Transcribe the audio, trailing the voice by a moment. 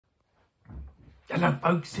Hello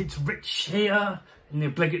folks, it's Rich here in the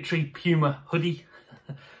obligatory Puma hoodie.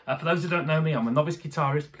 For those who don't know me, I'm a novice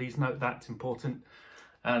guitarist, please note that's important.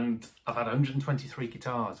 And I've had 123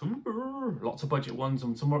 guitars, lots of budget ones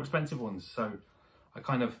and some more expensive ones. So I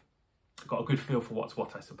kind of got a good feel for what's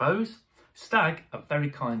what, I suppose. Stagg have very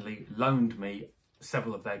kindly loaned me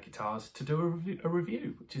several of their guitars to do a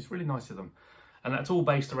review, which is really nice of them. And that's all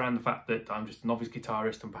based around the fact that I'm just a novice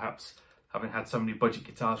guitarist and perhaps having had so many budget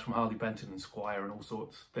guitars from Harley Benton and Squier and all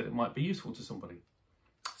sorts, that it might be useful to somebody.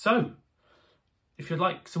 So, if you'd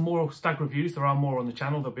like some more Stagg reviews, there are more on the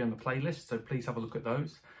channel, they'll be on the playlist, so please have a look at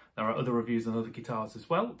those. There are other reviews on other guitars as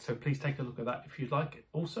well, so please take a look at that if you'd like it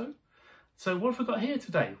also. So what have we got here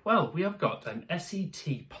today? Well, we have got an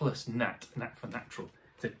SET-PLUS NAT for natural.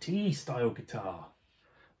 It's a T-style guitar.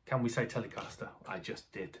 Can we say Telecaster? I just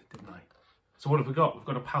did, didn't I? So what have we got? We've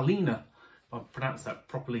got a Paulina, if I've pronounced that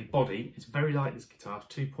properly, body. It's very light, this guitar,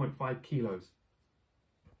 2.5 kilos.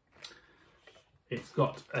 It's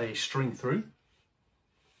got a string through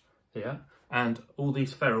here, and all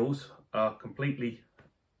these ferrules are completely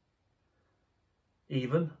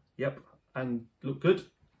even, yep, and look good.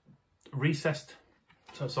 Recessed,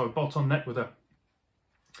 so bolt on neck with a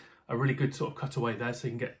really good sort of cutaway there, so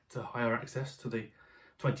you can get higher access to the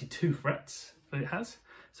 22 frets that it has.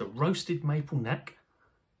 It's a roasted maple neck.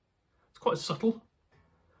 It's quite subtle,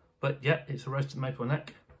 but yeah, it's a roasted maple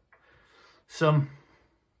neck. Some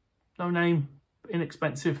no-name,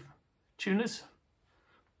 inexpensive tuners.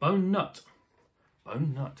 Bone nut,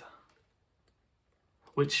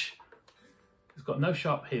 which has got no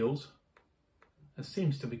sharp heels and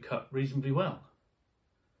seems to be cut reasonably well.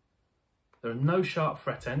 There are no sharp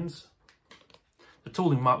fret ends. The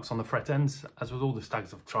tooling marks on the fret ends, as with all the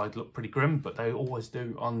Staggs I've tried, look pretty grim, but they always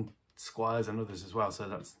do on Squiers and others as well, so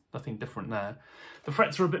that's nothing different there. The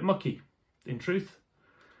frets are a bit mucky, in truth.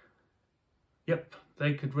 Yep,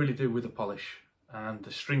 they could really do with a polish. And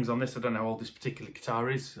the strings on this, I don't know how old this particular guitar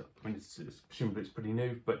is. I mean, presumably it's pretty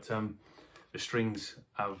new, but the strings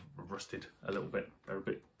have rusted a little bit.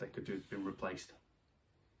 They could have been replaced.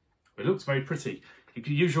 It looks very pretty. Your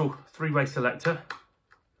usual three-way selector,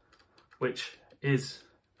 which is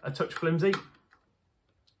a touch flimsy,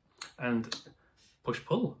 and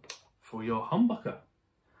push-pull for your humbucker.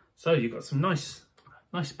 So you've got some nice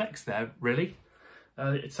specs there, really.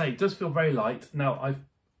 It does feel very light. Now,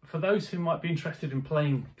 for those who might be interested in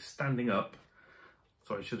playing standing up,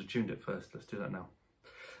 sorry, I should have tuned it first. Let's do that now.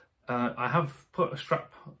 I have put a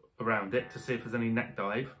strap around it to see if there's any neck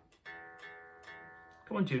dive.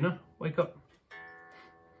 Come on, Juna, wake up.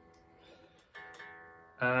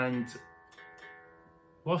 And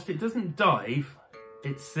whilst it doesn't dive,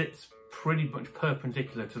 it sits pretty much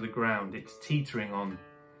perpendicular to the ground. It's teetering on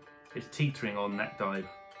neck dive.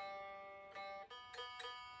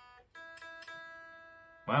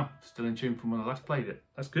 Wow, still in tune from when I last played it.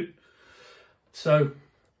 That's good. So,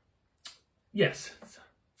 yes, so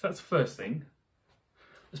that's the first thing.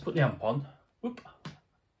 Let's put the amp on. Whoop.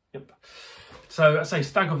 Yep. So, I say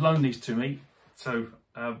Stagg have loaned these to me, so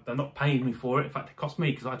they're not paying me for it. In fact, it cost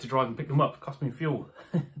me because I had to drive and pick them up. It cost me fuel.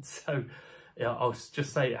 So, yeah, I'll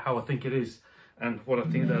just say how I think it is and what I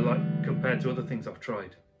think they're like compared to other things I've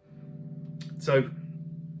tried. So,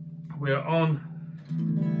 we're on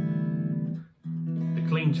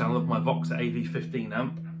clean channel of my Vox AV15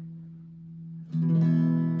 amp.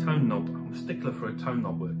 Tone knob, I'm a stickler for a tone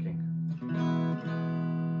knob working.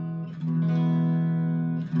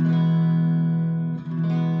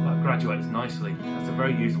 That graduates nicely, that's a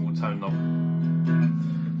very usable tone knob.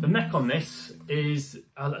 The neck on this is,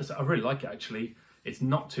 I really like it actually. It's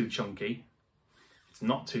not too chunky, it's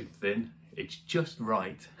not too thin, it's just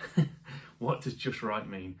right. What does just right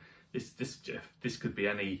mean? This could be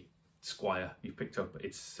any Squier you picked up.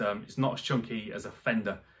 It's not as chunky as a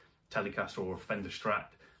Fender Telecaster or a Fender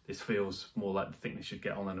Strat. This feels more like the thickness you'd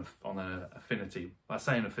get on an Affinity. I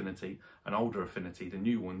say an Affinity, an older Affinity. The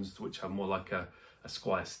new ones, which are more like a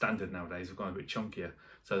Squier standard nowadays, have gone a bit chunkier.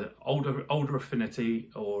 So older Affinity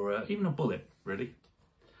or even a Bullet, really.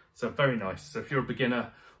 So very nice. So if you're a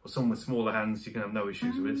beginner or someone with smaller hands, you can have no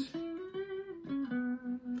issues with this.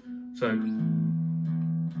 So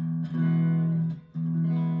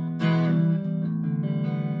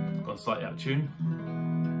slightly out of tune.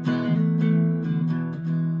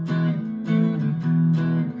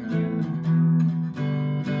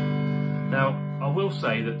 Now, I will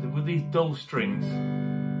say that with these dull strings,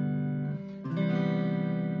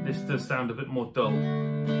 this does sound a bit more dull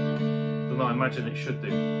than I imagine it should do.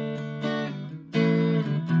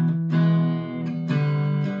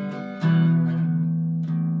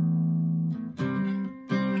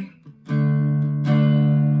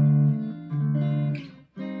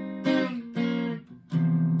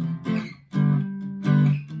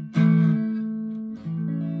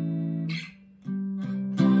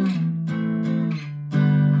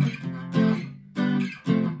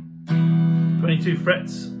 22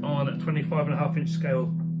 frets on a 25.5-inch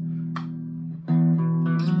scale.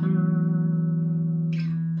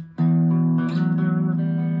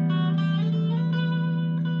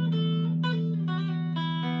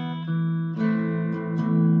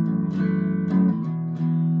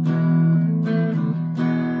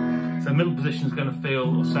 So the middle position is going to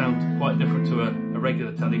feel or sound quite different to a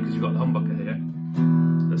regular telly because you've got the humbucker here.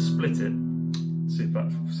 Let's split it, see if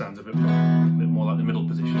that sounds a bit more like the middle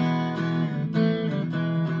position.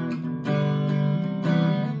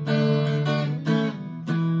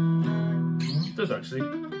 It does actually.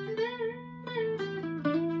 And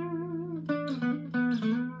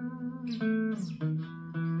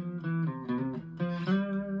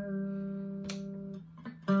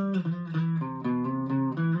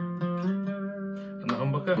the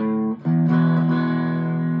humbucker.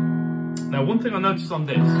 Now, one thing I noticed on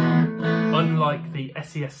this, unlike the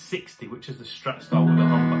SES-60, which is the Strat style with the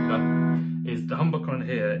humbucker, is the humbucker on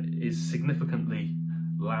here is significantly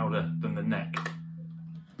louder than the neck.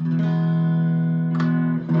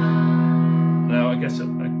 Now, I guess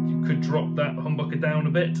you could drop that humbucker down a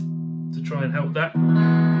bit to try and help that.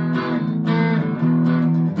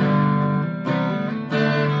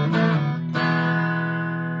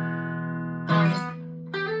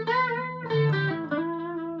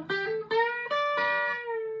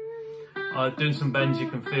 Doing some bends, you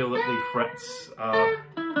can feel that the frets are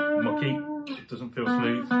mucky. It doesn't feel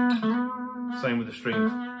smooth. Same with the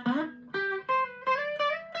strings.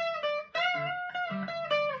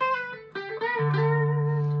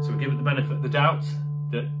 So we give it the benefit of the doubt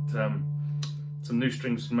that some new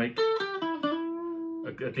strings can make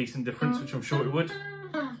a decent difference, which I'm sure it would.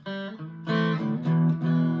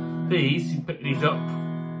 These, you pick these up,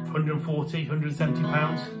 140, 170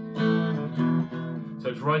 pounds. So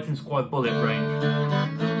it's right in Squier bullet range.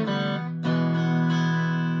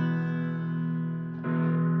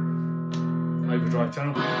 Overdrive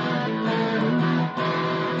channel.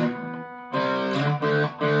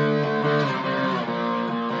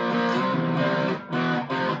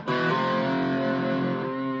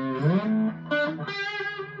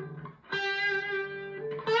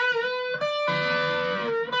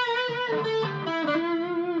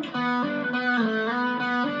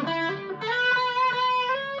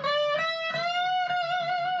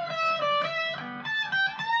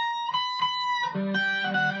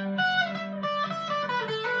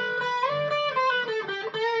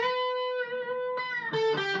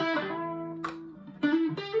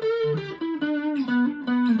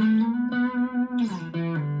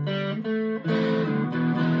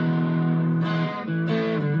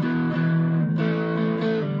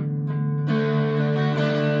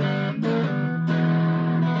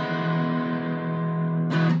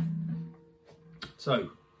 So,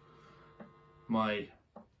 my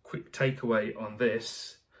quick takeaway on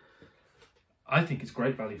this, I think it's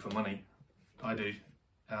great value for money. I do.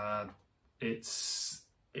 It's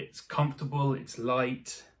comfortable, it's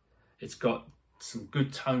light, it's got some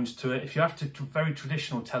good tones to it. If you're after very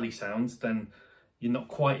traditional telly sounds, then you're not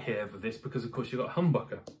quite here for this because of course you've got a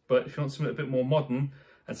humbucker. But if you want something a bit more modern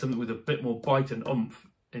and something with a bit more bite and oomph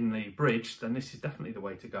in the bridge, then this is definitely the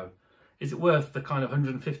way to go. Is it worth the kind of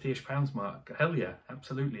 £150-ish mark? Hell yeah,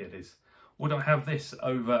 absolutely it is. Would I have this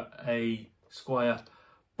over a Squier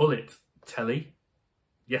bullet telly?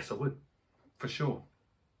 Yes, I would, for sure.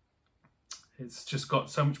 It's just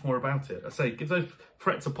got so much more about it. I say, give those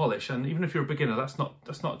frets a polish, and even if you're a beginner, that's not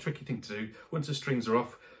a tricky thing to do. Once the strings are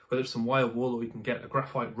off, whether it's some wire wool or you can get a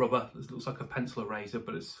graphite rubber that looks like a pencil eraser,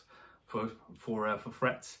 but it's for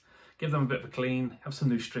frets. Give them a bit of a clean, have some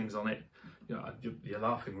new strings on it. You know, you're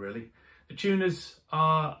laughing really. The tuners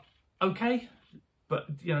are okay, but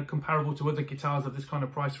you know, comparable to other guitars of this kind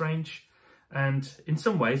of price range. And in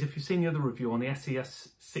some ways, if you've seen the other review on the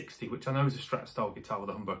SES-60, which I know is a Strat style guitar with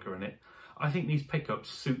a humbucker in it, I think these pickups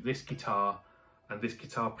suit this guitar, and this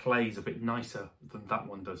guitar plays a bit nicer than that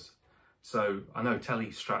one does. So I know Tele,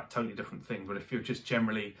 Strat, totally different thing, but if you're just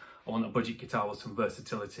generally, I want a budget guitar with some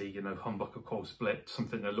versatility, you know, humbucker, coil split,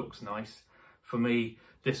 something that looks nice. For me,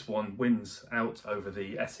 this one wins out over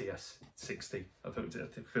the SES-60. I think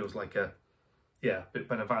it feels like a bit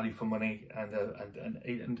better value for money and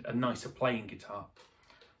a nicer playing guitar.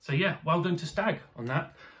 So yeah, well done to Stagg on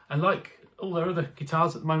that. And like all their other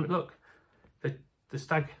guitars at the moment, look, the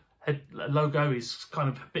Stagg head logo is kind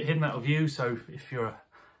of a bit hidden out of view. So if you're a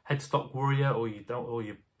headstock warrior, or you don't, or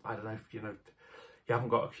you, I don't know, if you haven't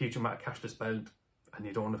got a huge amount of cash to spend and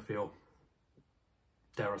you don't want to feel,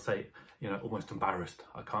 dare I say, almost embarrassed.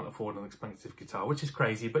 I can't afford an expensive guitar, which is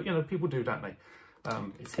crazy, but people do, don't they?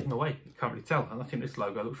 It's hidden away, you can't really tell, and I think this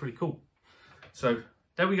logo looks really cool. So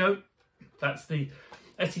there we go. That's the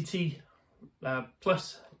SET-PLUS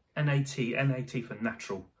NAT, NAT for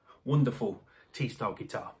natural. Wonderful T-style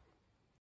guitar.